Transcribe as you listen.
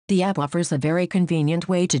The app offers a very convenient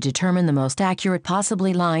way to determine the most accurate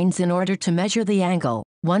possibly lines in order to measure the angle.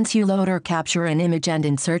 Once you load or capture an image and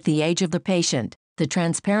insert the age of the patient, the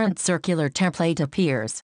transparent circular template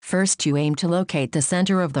appears. First, you aim to locate the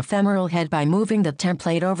center of the femoral head by moving the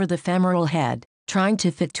template over the femoral head, trying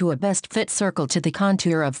to fit to a best fit circle to the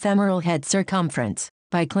contour of femoral head circumference.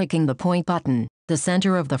 By clicking the point button, the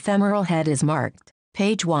center of the femoral head is marked.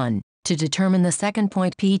 Page 1. To determine the second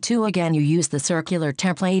point P2, again you use the circular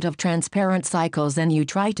template of transparent cycles and you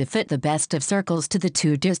try to fit the best of circles to the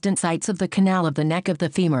two distant sites of the canal of the neck of the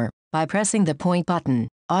femur. By pressing the point button,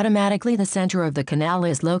 automatically the center of the canal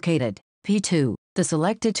is located. P2. The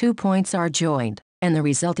selected 2 points are joined, and the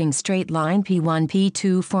resulting straight line P1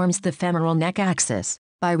 P2 forms the femoral neck axis.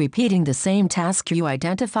 By repeating the same task you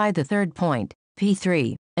identify the third point,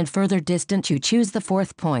 P3, and further distant you choose the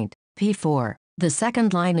fourth point, P4. The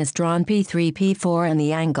second line is drawn P3 P4 and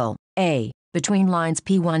the angle, A, between lines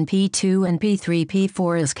P1 P2 and P3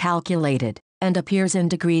 P4 is calculated, and appears in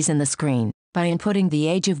degrees in the screen. By inputting the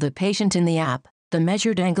age of the patient in the app, the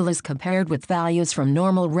measured angle is compared with values from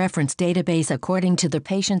normal reference database according to the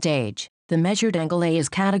patient age. The measured angle A is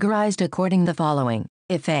categorized according the following.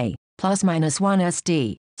 If A, plus minus 1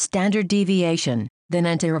 SD, standard deviation, then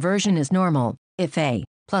anteversion is normal. If A,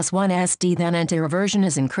 plus 1 SD, then anteversion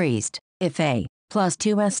is increased. If A, plus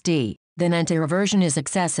 2 SD, then anteversion is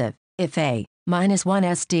excessive. If A, minus 1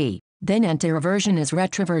 SD, then anteversion is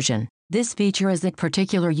retroversion. This feature is of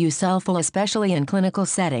particular use helpful especially in clinical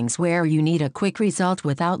settings where you need a quick result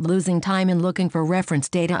without losing time in looking for reference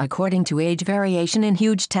data according to age variation in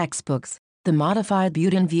huge textbooks. The modified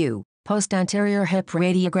Buden view, post-anterior hip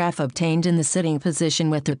radiograph obtained in the sitting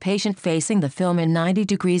position with the patient facing the film in 90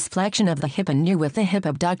 degrees flexion of the hip and near with the hip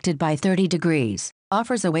abducted by 30 degrees,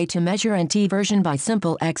 offers a way to measure anteversion by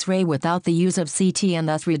simple X-ray without the use of CT and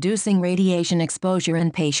thus reducing radiation exposure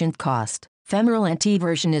and patient cost. Femoral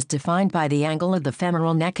anteversion is defined by the angle of the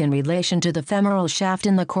femoral neck in relation to the femoral shaft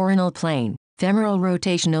in the coronal plane. Femoral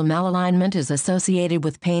rotational malalignment is associated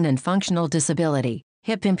with pain and functional disability,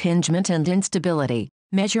 hip impingement and instability.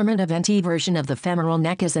 Measurement of anteversion of the femoral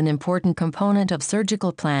neck is an important component of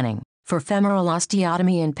surgical planning. For femoral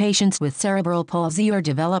osteotomy in patients with cerebral palsy or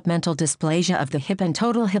developmental dysplasia of the hip and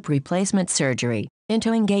total hip replacement surgery,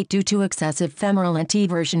 in-toeing gait due to excessive femoral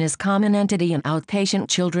anteversion is common entity in outpatient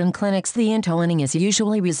children clinics. The in-toeining is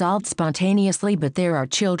usually resolved spontaneously, but there are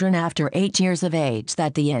children after 8 years of age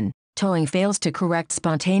that the in-toeing fails to correct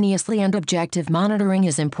spontaneously and objective monitoring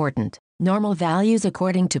is important. Normal values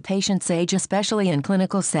according to patient's age especially in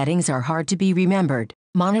clinical settings are hard to be remembered.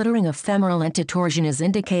 Monitoring of femoral antetorsion is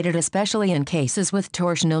indicated especially in cases with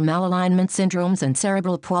torsional malalignment syndromes and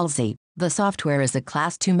cerebral palsy. The software is a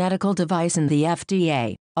Class II medical device in the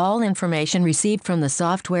FDA. All information received from the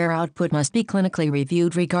software output must be clinically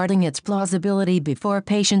reviewed regarding its plausibility before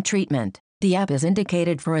patient treatment. The app is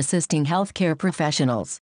indicated for assisting healthcare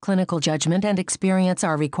professionals. Clinical judgment and experience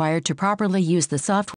are required to properly use the software.